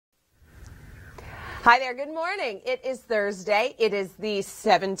Hi there, good morning. It is Thursday. It is the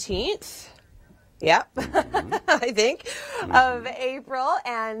 17th. Yep, I think, of April,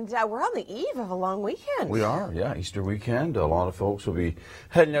 and we're on the eve of a long weekend. We are, yeah, Easter weekend. A lot of folks will be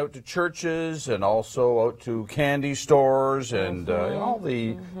heading out to churches and also out to candy stores and all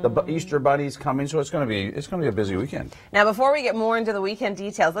the Easter bunnies coming. So it's going to be a busy weekend. Now, before we get more into the weekend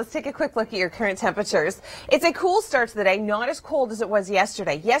details, let's take a quick look at your current temperatures. It's a cool start to the day, not as cold as it was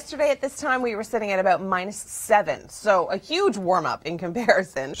yesterday. Yesterday at this time we were sitting at about -7, so a huge warm up in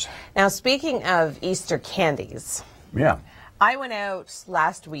comparison. Now, speaking of Easter candies. Yeah. I went out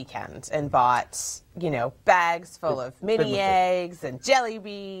last weekend and bought, bags full of mini eggs and jelly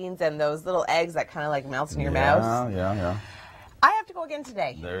beans and those little eggs that kind of like melt in your mouth. Yeah. I have to go again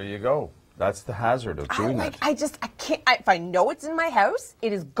today. There you go. That's the hazard of doing that. I can't. If I know it's in my house,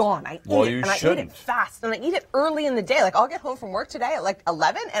 it is gone. I eat it, and I eat it fast, and I eat it early in the day. Like, I'll get home from work today at like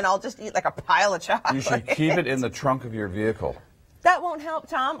 11, and I'll just eat like a pile of chocolate. You should keep it in the trunk of your vehicle. That won't help,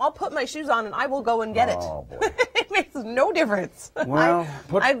 Tom. I'll put my shoes on and I will go and get it. Oh, boy. It makes no difference. Well,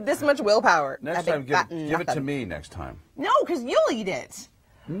 I have this much willpower. Next time, give it to me next time. No, because you'll eat it.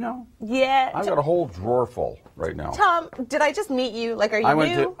 No. Yeah. I've got a whole drawer full right now. Tom, did I just meet you? Like, are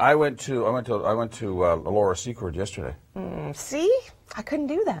you new? I went to Laura Secord yesterday. See? I couldn't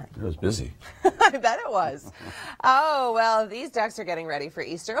do that. It was busy. I bet it was. Oh, well, these ducks are getting ready for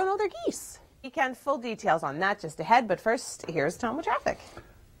Easter. Oh, no, they're geese. Weekend, full details on that just ahead, but first, here's Tom with traffic.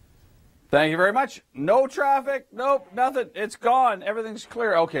 Thank you very much. No traffic. Nope, nothing. It's gone. Everything's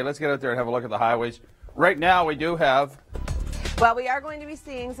clear. Okay, let's get out there and have a look at the highways. Right now, we do have... Well, we are going to be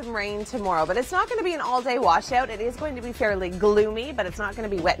seeing some rain tomorrow, but it's not going to be an all-day washout. It is going to be fairly gloomy, but it's not going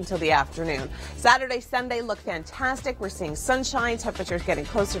to be wet until the afternoon. Saturday, Sunday look fantastic. We're seeing sunshine, temperatures getting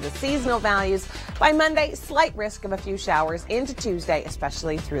closer to seasonal values. By Monday, slight risk of a few showers into Tuesday,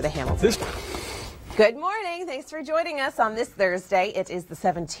 especially through the Hamilton. Good morning. Thanks for joining us on this Thursday. It is the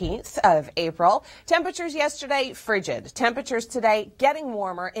 17th of April. Temperatures yesterday, frigid. Temperatures today, getting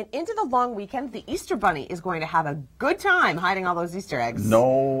warmer. And into the long weekend, the Easter Bunny is going to have a good time hiding all those Easter eggs.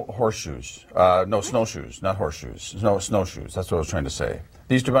 No horseshoes. No snowshoes, not horseshoes. No snowshoes. That's what I was trying to say.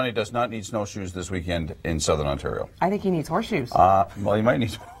 The Easter Bunny does not need snowshoes this weekend in southern Ontario. I think he needs horseshoes. Well, you might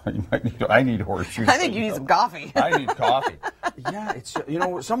need. I need horseshoes. I think you need some coffee. I need coffee. Yeah, it's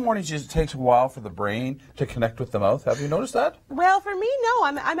some mornings it takes a while for the brain to connect with the mouth. Have you noticed that? Well, for me, no.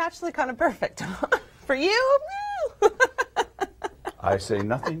 I'm actually kind of perfect. For you, no. I say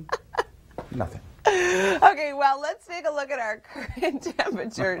nothing. Nothing. Okay, well, let's take a look at our current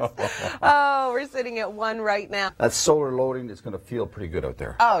temperatures. Oh, we're sitting at 1 right now. That solar loading is going to feel pretty good out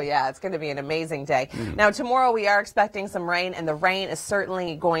there. Oh, yeah, it's going to be an amazing day. Now, tomorrow we are expecting some rain, and the rain is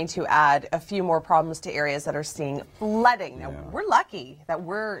certainly going to add a few more problems to areas that are seeing flooding. Now, we're lucky that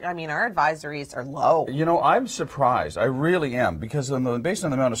our advisories are low. I'm surprised. I really am, because based on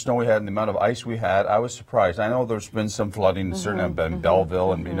the amount of snow we had and the amount of ice we had, I was surprised. I know there's been some flooding, certainly in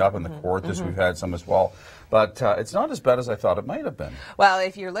Belleville and up in the Kawarthas we've had some as well. But it's not as bad as I thought it might have been. Well,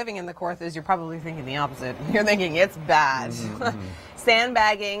 if you're living in the Kawarthas, you're probably thinking the opposite. You're thinking it's bad.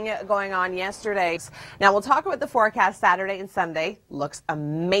 Sandbagging going on yesterday. Now, we'll talk about the forecast Saturday and Sunday. Looks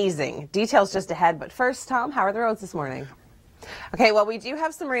amazing. Details just ahead. But first, Tom, how are the roads this morning? Okay, well, we do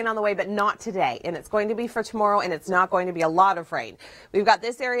have some rain on the way, but not today, and it's going to be for tomorrow, and it's not going to be a lot of rain. We've got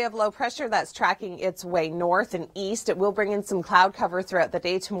this area of low pressure that's tracking its way north and east. It will bring in some cloud cover throughout the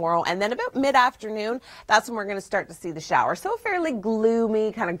day tomorrow, and then about mid-afternoon, that's when we're going to start to see the shower. So a fairly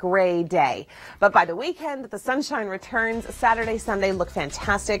gloomy, kind of gray day. But by the weekend, the sunshine returns. Saturday, Sunday look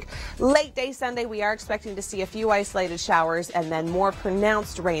fantastic. Late day Sunday, we are expecting to see a few isolated showers, and then more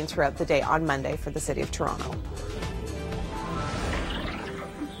pronounced rain throughout the day on Monday for the city of Toronto.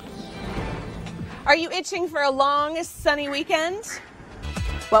 Are you itching for a long, sunny weekend?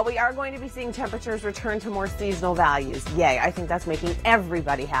 Well, we are going to be seeing temperatures return to more seasonal values. Yay, I think that's making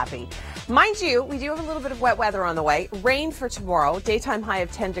everybody happy. Mind you, we do have a little bit of wet weather on the way. Rain for tomorrow, daytime high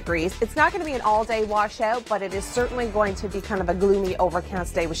of 10 degrees. It's not going to be an all-day washout, but it is certainly going to be kind of a gloomy,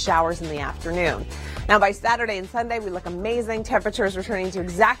 overcast day with showers in the afternoon. Now, by Saturday and Sunday, we look amazing. Temperatures returning to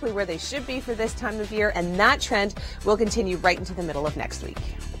exactly where they should be for this time of year, and that trend will continue right into the middle of next week.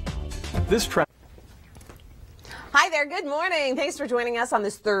 This trend. Hi there, good morning. Thanks for joining us on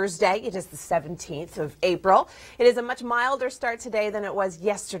this Thursday. It is the 17th of April. It is a much milder start today than it was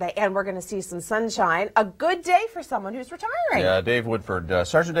yesterday, and we're going to see some sunshine. A good day for someone who's retiring. Yeah, Dave Woodford,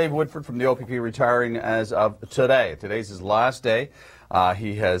 Sergeant Dave Woodford from the OPP retiring as of today. Today's his last day.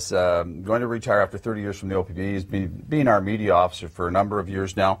 He has going to retire after 30 years from the OPP. He's been our media officer for a number of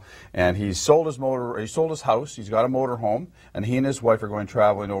years now, and he's sold his house. He's got a motor home, and he and his wife are going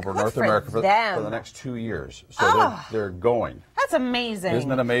traveling over North America for the next 2 years. So they're going. That's amazing.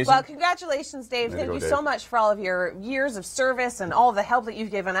 Isn't it amazing? Well, congratulations, Dave. Thank you so much for all of your years of service and all the help that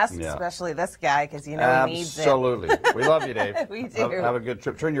you've given us, especially this guy, because you know he needs it. Absolutely. We love you, Dave. We do. Have a good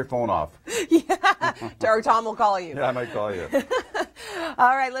trip. Turn your phone off. Yeah. Or Tom will call you. Yeah, I might call you.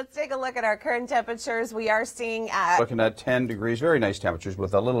 All right, let's take a look at our current temperatures. We are seeing looking at 10 degrees, very nice temperatures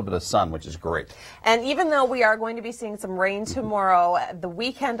with a little bit of sun, which is great. And even though we are going to be seeing some rain tomorrow, the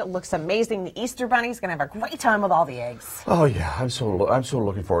weekend looks amazing. The Easter Bunny's going to have a great time with all the eggs. Oh yeah, I'm so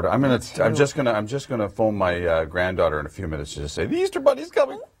looking forward to it. I'm just gonna phone my granddaughter in a few minutes to just say the Easter Bunny's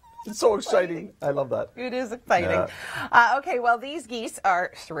coming. It's so exciting. I love that. It is exciting. Okay, well, these geese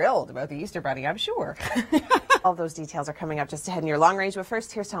are thrilled about the Easter Bunny, I'm sure. All those details are coming up just ahead in your long range, but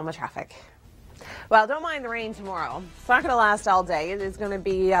first, here's Tom with traffic. Well, don't mind the rain tomorrow. It's not going to last all day. It is going to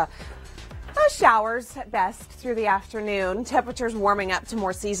be showers at best through the afternoon. Temperatures warming up to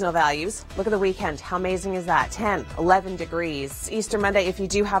more seasonal values. Look at the weekend. How amazing is that? 10, 11 degrees. Easter Monday, if you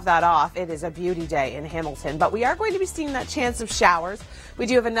do have that off, it is a beauty day in Hamilton. But we are going to be seeing that chance of showers. We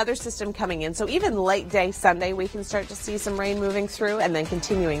do have another system coming in. So even late day Sunday, we can start to see some rain moving through and then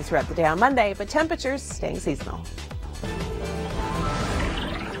continuing throughout the day on Monday. But temperatures staying seasonal.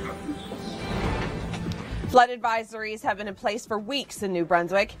 Flood advisories have been in place for weeks in New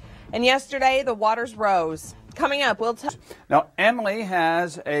Brunswick. And yesterday, the waters rose. Coming up, we'll tell. Now, Emily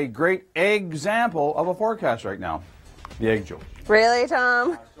has a great example of a forecast right now. The egg joke. Really,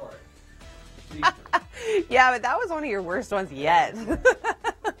 Tom? Yeah, but that was one of your worst ones yet.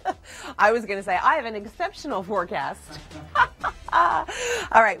 I was going to say, I have an exceptional forecast.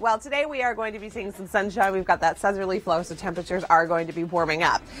 All right, well, today we are going to be seeing some sunshine. We've got that southerly flow, so temperatures are going to be warming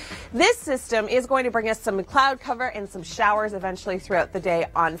up. This system is going to bring us some cloud cover and some showers eventually throughout the day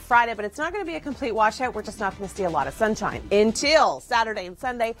on Friday, but it's not going to be a complete washout. We're just not going to see a lot of sunshine until Saturday and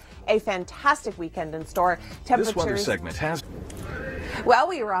Sunday. A fantastic weekend in store. Temperatures. This weather segment has. Well,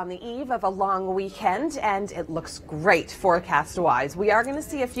 we are on the eve of a long weekend, and it looks great forecast-wise. We are going to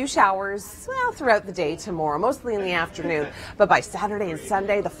see a few showers throughout the day tomorrow, mostly in the afternoon. But by Saturday and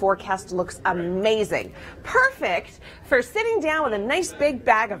Sunday, the forecast looks amazing. Perfect for sitting down with a nice big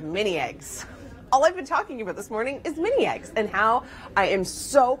bag of mini eggs. All I've been talking about this morning is mini eggs and how I am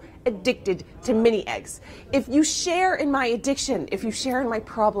so addicted to mini eggs. If you share in my addiction, if you share in my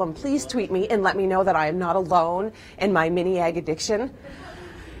problem, please tweet me and let me know that I am not alone in my mini egg addiction.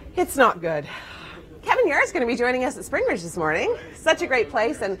 It's not good. Kevin Yarr is going to be joining us at Springridge this morning. Such a great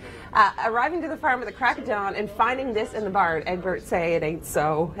place, and arriving to the farm at the crack of dawn and finding this in the barn. Egbert say it ain't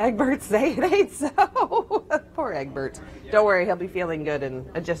so. Egbert say it ain't so. Poor Egbert. Don't worry, he'll be feeling good in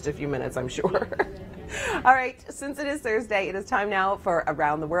just a few minutes, I'm sure. All right, since it is Thursday, it is time now for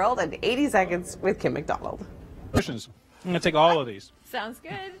Around the World and 80 Seconds with Kim McDonald. I'm going to take all of these. Sounds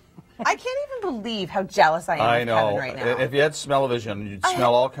good. I can't even believe how jealous I am of Kevin right now. If you had smell-o-vision, you'd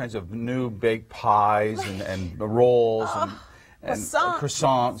smell all kinds of new baked pies and rolls and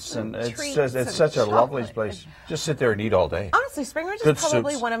croissants, and it's such a lovely place. Just sit there and eat all day. Honestly, Springridge is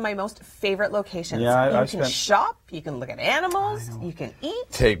probably one of my most favorite locations. Yeah, you can shop, you can look at animals, you can eat.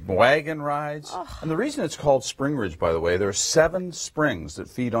 Take wagon rides. And the reason it's called Springridge, by the way, there are 7 springs that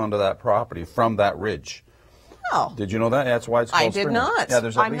feed onto that property from that ridge. Oh. Did you know that? That's why it's called Springridge. I did not. Yeah,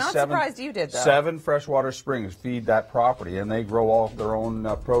 there's at I'm least not surprised you did, though. 7 freshwater springs feed that property, and they grow all their own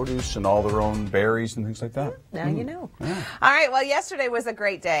produce and all their own berries and things like that. Now you know. Yeah. All right, well, yesterday was a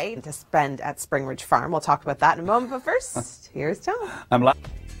great day to spend at Springridge Farm. We'll talk about that in a moment, but first, here's Tom.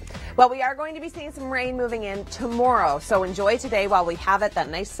 Well, we are going to be seeing some rain moving in tomorrow, so enjoy today while we have it, that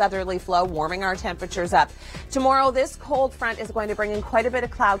nice southerly flow warming our temperatures up. Tomorrow, this cold front is going to bring in quite a bit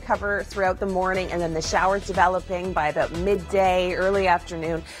of cloud cover throughout the morning, and then the showers developing by about midday, early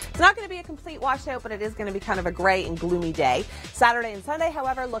afternoon. It's not going to be a complete washout, but it is going to be kind of a gray and gloomy day. Saturday and Sunday,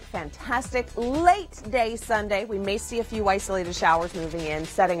 however, look fantastic. Late day Sunday, we may see a few isolated showers moving in,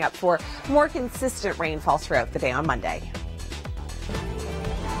 setting up for more consistent rainfall throughout the day on Monday.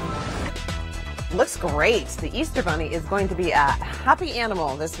 Looks great. The Easter Bunny is going to be a happy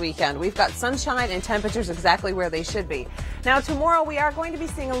animal this weekend. We've got sunshine and temperatures exactly where they should be. Now, tomorrow we are going to be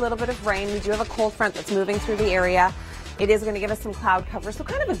seeing a little bit of rain. We do have a cold front that's moving through the area. It is going to give us some cloud cover, so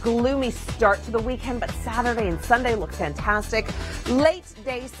kind of a gloomy start to the weekend, but Saturday and Sunday look fantastic. Late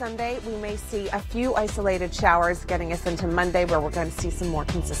day Sunday, we may see a few isolated showers getting us into Monday, where we're going to see some more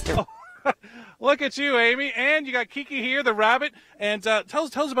consistent. Look at you, Amy. And you got Kiki here, the rabbit. And tell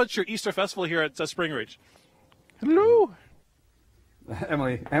us about your Easter festival here at Springridge. Hello.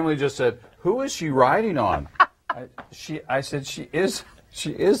 Emily just said, "Who is she riding on?" I said, she is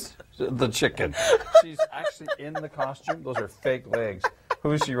the chicken. She's actually in the costume. Those are fake legs.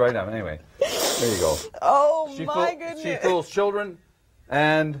 Who is she riding on? Anyway, there you go. Oh, my goodness. She fools children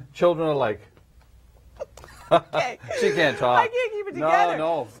and children alike. Okay. She can't talk. I can't keep it together.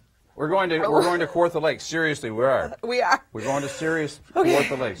 No. We're going to Kawartha Lake. Seriously, we are. We are. We're going to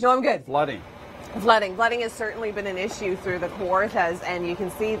Kawartha Lake. No, I'm good. Flooding. Flooding has certainly been an issue through the Kawarthas, and you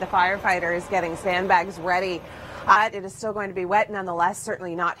can see the firefighters getting sandbags ready. It is still going to be wet nonetheless,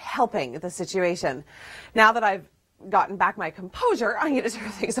 certainly not helping the situation. Now that I've gotten back my composure, I'm going to turn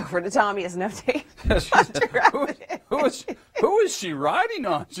things over to Tommy as an update. Who is she riding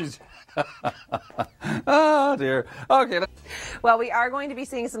on? She's oh dear. Okay. Well, we are going to be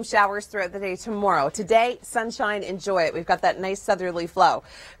seeing some showers throughout the day tomorrow. Today, sunshine, enjoy it. We've got that nice southerly flow.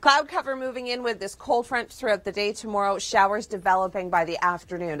 Cloud cover moving in with this cold front throughout the day tomorrow. Showers developing by the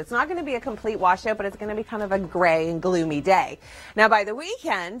afternoon. It's not going to be a complete washout, but it's going to be kind of a gray and gloomy day. Now, by the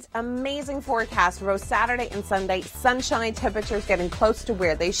weekend, amazing forecast for both Saturday and Sunday. Sunshine, temperatures getting close to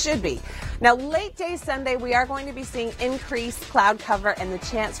where they should be. Now, late day Sunday, we are going to be seeing increased cloud cover and the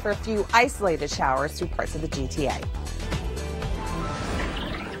chance for a few isolated showers through parts of the GTA.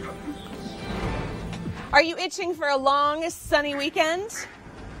 Are you itching for a long, sunny weekend?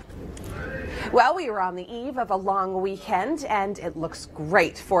 Well, we are on the eve of a long weekend, and it looks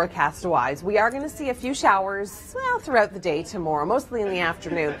great forecast-wise. We are going to see a few showers, well, throughout the day tomorrow, mostly in the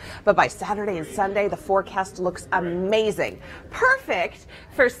afternoon. But by Saturday and Sunday, the forecast looks amazing. Perfect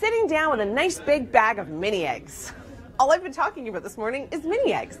for sitting down with a nice big bag of mini eggs. All I've been talking about this morning is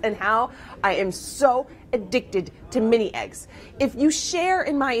mini eggs and how I am so addicted to mini eggs. If you share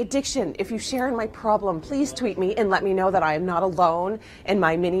in my addiction, if you share in my problem, please tweet me and let me know that I am not alone in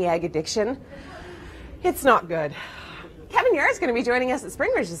my mini egg addiction. It's not good. Kevin Yarr is going to be joining us at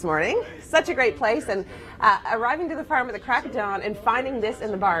Spring Ridge this morning. Such a great place, and arriving to the farm at the crack of dawn and finding this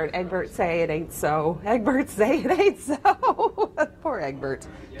in the barn. Egbert say it ain't so. Egbert say it ain't so. Poor Egbert.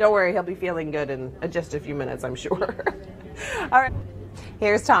 Don't worry, he'll be feeling good in just a few minutes, I'm sure. All right,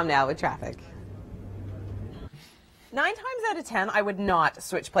 here's Tom now with traffic. 9 times out of 10, I would not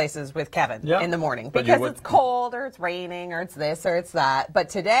switch places with Kevin in the morning because it's cold or it's raining or it's this or it's that. But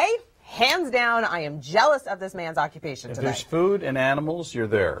today, hands down, I am jealous of this man's occupation today. If there's food and animals, you're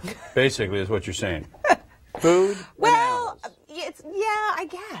there. Basically, is what you're saying. Food. Well, I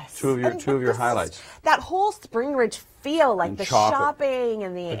guess. Two of your highlights. That whole Spring Ridge feel, like and the chocolate. Shopping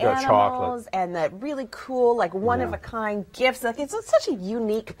and the animals and the really cool, like one-of-a-kind gifts. Like it's such a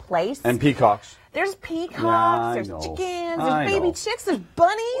unique place. And peacocks. There's peacocks, there's chickens, there's baby chicks, there's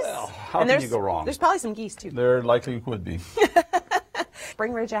bunnies. Well, how can you go wrong? There's probably some geese, too. There likely would be.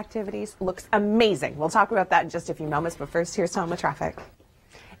 Spring Ridge activities looks amazing. We'll talk about that in just a few moments, but first, here's Tom with traffic.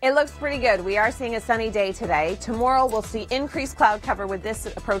 It looks pretty good. We are seeing a sunny day today. Tomorrow, we'll see increased cloud cover with this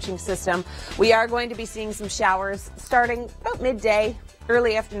approaching system. We are going to be seeing some showers starting about midday,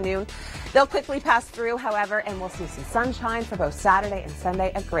 early afternoon. They'll quickly pass through, however, and we'll see some sunshine for both Saturday and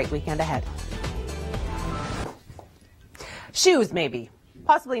Sunday. A great weekend ahead. Shoes, maybe.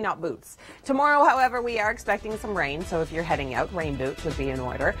 Possibly not boots. Tomorrow, however, we are expecting some rain, so if you're heading out, rain boots would be in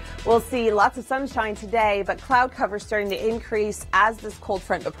order. We'll see lots of sunshine today, but cloud cover starting to increase as this cold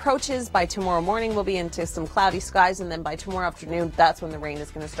front approaches. By tomorrow morning, we'll be into some cloudy skies, and then by tomorrow afternoon, that's when the rain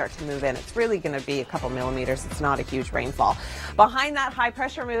is going to start to move in. It's really going to be a couple millimeters. It's not a huge rainfall. Behind that, high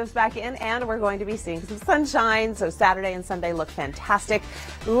pressure moves back in, and we're going to be seeing some sunshine, so Saturday and Sunday look fantastic.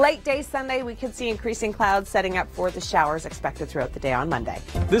 Late day Sunday, we could see increasing clouds setting up for the showers expected throughout the day on Monday.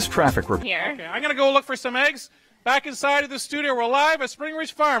 This traffic report. Okay, I'm going to go look for some eggs. Back inside of the studio, we're live at Spring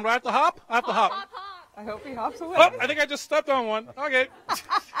Ridge Farm. Do I have to hop? I have to hop. I hope he hops away. Oh, I think I just stepped on one. Okay.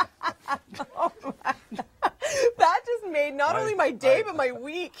 Oh my. That just made not only my day, but my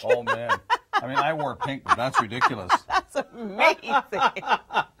week. Oh, man. I mean, I wore pink, but that's ridiculous. That's amazing.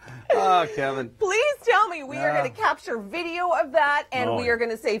 Oh, Kevin. Please tell me we are going to capture video of that, and we are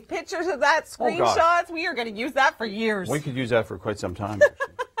going to save pictures of that, screenshots. We are going to use that for years. We could use that for quite some time,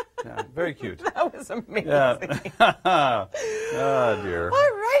 actually. Yeah, very cute. That was amazing. Yeah. Oh, dear.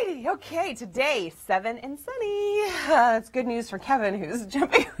 All righty. Okay, today, 7 and sunny. It's good news for Kevin, who's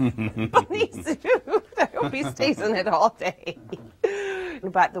jumping bunny suit. I hope he stays in it all day.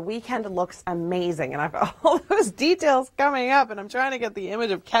 But the weekend looks amazing, and I've got all those details coming up, and I'm trying to get the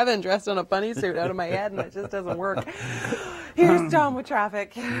image of Kevin dressed in a bunny suit out of my head, and it just doesn't work. Here's Tom with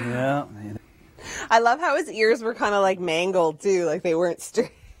traffic. Yeah. I love how his ears were kind of like mangled, too, like they weren't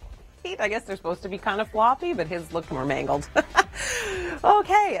straight. feet. I guess they're supposed to be kind of floppy, but his looked more mangled.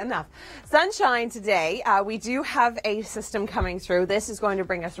 Okay, enough. Sunshine today. We do have a system coming through. This is going to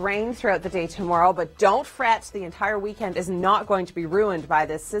bring us rain throughout the day tomorrow, but don't fret. The entire weekend is not going to be ruined by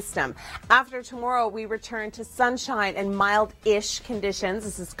this system. After tomorrow, we return to sunshine and mild-ish conditions.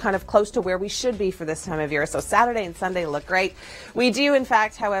 This is kind of close to where we should be for this time of year. So Saturday and Sunday look great. We do, in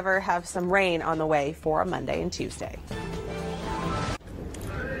fact, however, have some rain on the way for Monday and Tuesday.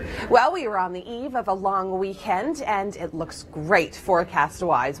 Well, we are on the eve of a long weekend, and it looks great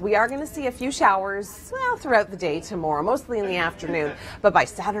forecast-wise. We are going to see a few showers, well, throughout the day tomorrow, mostly in the afternoon. But by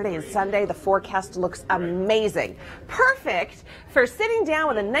Saturday and Sunday, the forecast looks amazing. Perfect for sitting down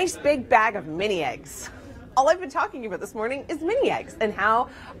with a nice big bag of mini eggs. All I've been talking about this morning is mini eggs and how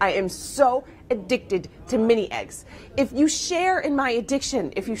I am so addicted to mini eggs. If you share in my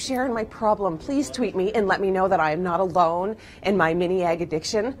addiction, if you share in my problem, please tweet me and let me know that I am not alone in my mini egg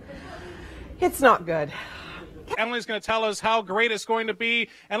addiction. It's not good. Emily's going to tell us how great it's going to be.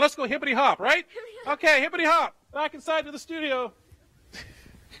 And let's go hippity hop, right? Okay, hippity hop. Back inside to the studio.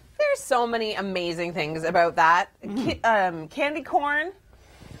 There's so many amazing things about that. Candy corn,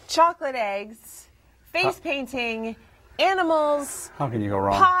 chocolate eggs, face painting, animals. How can you go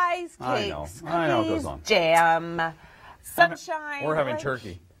wrong? Pies, I cakes, know it goes cookies, on. jam, sunshine. We're having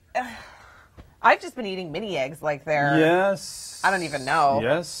turkey. I've just been eating mini eggs like they're... Yes. I don't even know.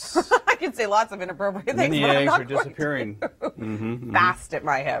 Yes. I can say lots of inappropriate things, Mini but I'm eggs not are going disappearing. to. Fast at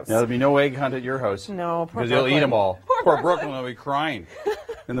my house. Now, there'll be no egg hunt at your house. No, poor because you'll eat Brooklyn. them all. Poor Brooklyn will be crying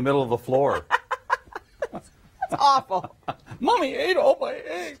in the middle of the floor. That's awful. Mommy ate all my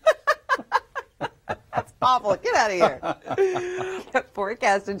eggs. That's awful. Get out of here.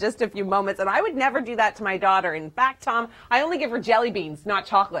 Forecast in just a few moments. And I would never do that to my daughter. In fact, Tom, I only give her jelly beans, not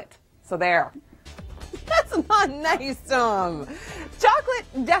chocolate. So there. That's not nice, Tom.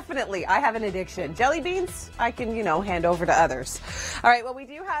 Chocolate, definitely. I have an addiction. Jelly beans, I can, hand over to others. All right, well, we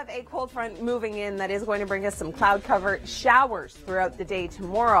do have a cold front moving in that is going to bring us some cloud cover showers throughout the day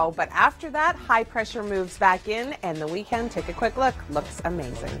tomorrow. But after that, high pressure moves back in, and the weekend, take a quick look, looks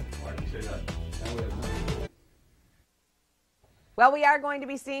amazing. Well, we are going to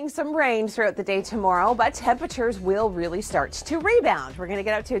be seeing some rain throughout the day tomorrow, but temperatures will really start to rebound. We're going to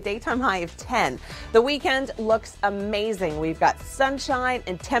get up to a daytime high of 10. The weekend looks amazing. We've got sunshine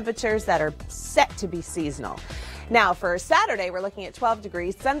and temperatures that are set to be seasonal. Now, for Saturday, we're looking at 12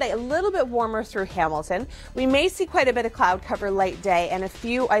 degrees. Sunday, a little bit warmer through Hamilton. We may see quite a bit of cloud cover late day and a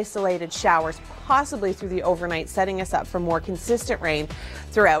few isolated showers, possibly through the overnight, setting us up for more consistent rain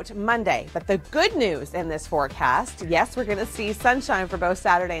throughout Monday. But the good news in this forecast, yes, we're going to see sunshine for both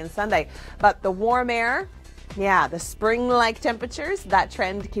Saturday and Sunday, but the warm air, yeah, the spring-like temperatures, that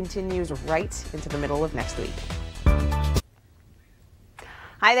trend continues right into the middle of next week.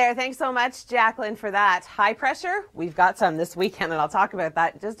 Hi there. Thanks so much, Jacqueline, for that. High pressure, we've got some this weekend, and I'll talk about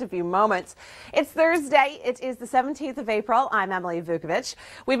that in just a few moments. It's Thursday. It is the 17th of April. I'm Emily Vukovic.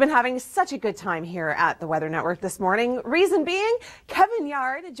 We've been having such a good time here at the Weather Network this morning. Reason being, Kevin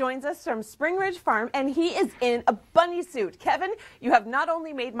Yard joins us from Spring Ridge Farm, and he is in a bunny suit. Kevin, you have not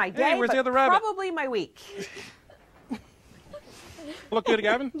only made my day, where's but the other rabbit? probably my week. Look good,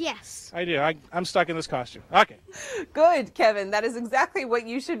 Gavin? Yes. I do. I'm stuck in this costume. Okay. Good, Kevin. That is exactly what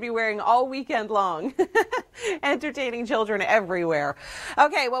you should be wearing all weekend long. Entertaining children everywhere.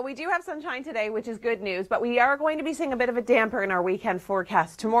 Okay, well, we do have sunshine today, which is good news, but we are going to be seeing a bit of a damper in our weekend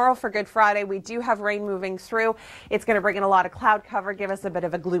forecast. Tomorrow for Good Friday, we do have rain moving through. It's going to bring in a lot of cloud cover, give us a bit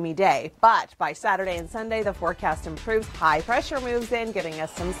of a gloomy day. But by Saturday and Sunday, the forecast improves. High pressure moves in, giving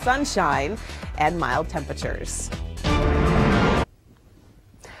us some sunshine and mild temperatures.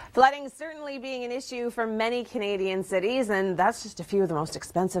 Flooding is certainly being an issue for many Canadian cities, and that's just a few of the most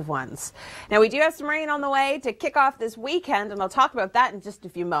expensive ones. Now, we do have some rain on the way to kick off this weekend, and I'll talk about that in just a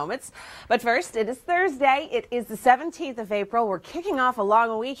few moments. But first, it is Thursday. It is the 17th of April. We're kicking off a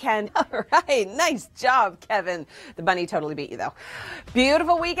long weekend. All right, nice job, Kevin. The bunny totally beat you, though.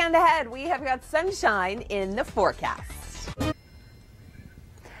 Beautiful weekend ahead. We have got sunshine in the forecast.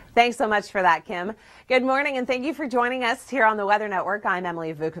 Thanks so much for that, Kim. Good morning, and thank you for joining us here on the Weather Network. I'm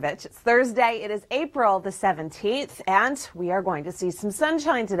Emily Vukovic. It's Thursday. It is April the 17th, and we are going to see some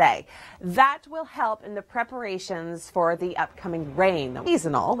sunshine today. That will help in the preparations for the upcoming rain.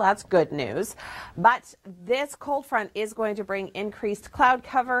 Seasonal, that's good news. But this cold front is going to bring increased cloud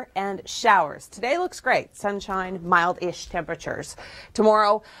cover and showers. Today looks great. Sunshine, mild-ish temperatures.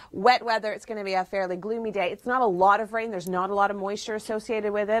 Tomorrow, wet weather. It's going to be a fairly gloomy day. It's not a lot of rain. There's not a lot of moisture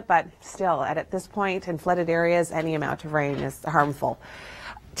associated with it, but still, at this point, in flooded areas, any amount of rain is harmful.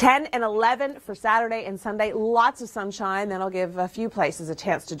 10 and 11 for Saturday and Sunday. Lots of sunshine. That'll give a few places a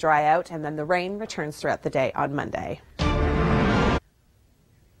chance to dry out, and then the rain returns throughout the day on Monday.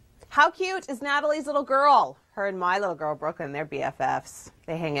 How cute is Natalie's little girl? Her and my little girl, Brooklyn, they're BFFs.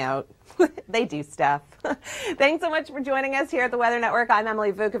 They hang out. They do stuff. Thanks so much for joining us here at the Weather Network. I'm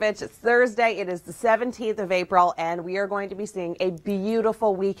Emily Vukovic. It's Thursday. It is the 17th of April, and we are going to be seeing a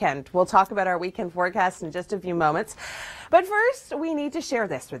beautiful weekend. We'll talk about our weekend forecast in just a few moments. But first, we need to share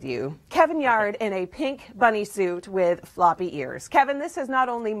this with you. Kevin Yard in a pink bunny suit with floppy ears. Kevin, this has not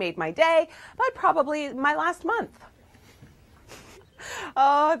only made my day, but probably my last month.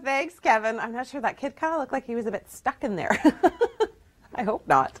 Oh, thanks, Kevin. I'm not sure. That kid kind of looked like he was a bit stuck in there. I hope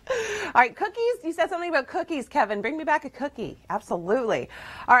not. All right, cookies. You said something about cookies, Kevin. Bring me back a cookie. Absolutely.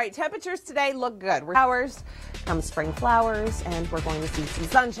 All right, temperatures today look good. Flowers, come spring flowers, and we're going to see some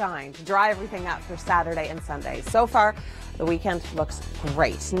sunshine to dry everything up for Saturday and Sunday. So far, the weekend looks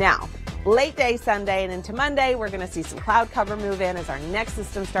great. Now, late day Sunday and into Monday, we're going to see some cloud cover move in as our next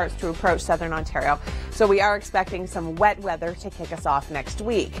system starts to approach southern Ontario. So we are expecting some wet weather to kick us off next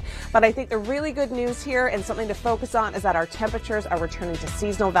week. But I think the really good news here and something to focus on is that our temperatures are returning to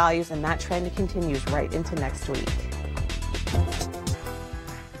seasonal values, and that trend continues right into next week.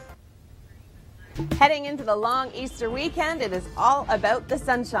 Heading into the long Easter weekend, it is all about the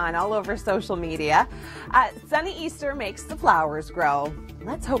sunshine all over social media. Sunny Easter makes the flowers grow.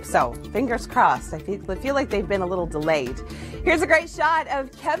 Let's hope so. Fingers crossed. I feel like they've been a little delayed. Here's a great shot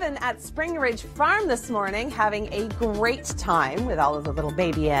of Kevin at Spring Ridge Farm this morning, having a great time with all of the little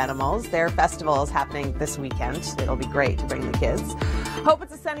baby animals. Their festival is happening this weekend. It'll be great to bring the kids. Hope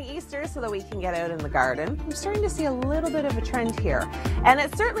it's a sunny Easter so that we can get out in the garden. I'm starting to see a little bit of a trend here, and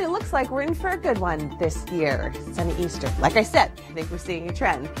it certainly looks like we're in for a good one this year. Sunny Easter. Like I said, I think we're seeing a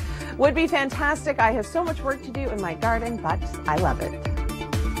trend. Would be fantastic. I have so much work to do in my garden, but I love it.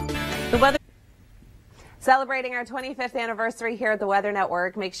 The weather. Celebrating our 25th anniversary here at the Weather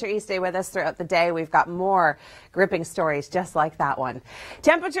Network. Make sure you stay with us throughout the day. We've got more gripping stories just like that one.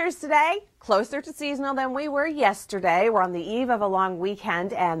 Temperatures today, closer to seasonal than we were yesterday. We're on the eve of a long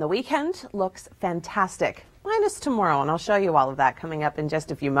weekend, and the weekend looks fantastic. Minus tomorrow, and I'll show you all of that coming up in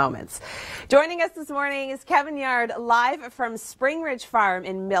just a few moments. Joining us this morning is Kevin Yard, live from Spring Ridge Farm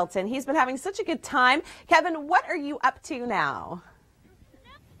in Milton. He's been having such a good time. Kevin, what are you up to now?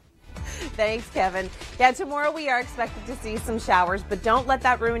 Thanks, Kevin. Yeah, tomorrow we are expected to see some showers, but don't let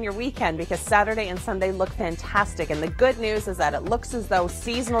that ruin your weekend because Saturday and Sunday look fantastic. And the good news is that it looks as though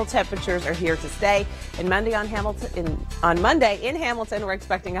seasonal temperatures are here to stay. On Monday in Hamilton, we're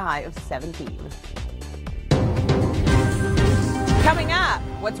expecting a high of 17. Coming up,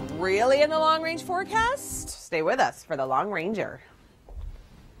 what's really in the long range forecast? Stay with us for the Long Ranger.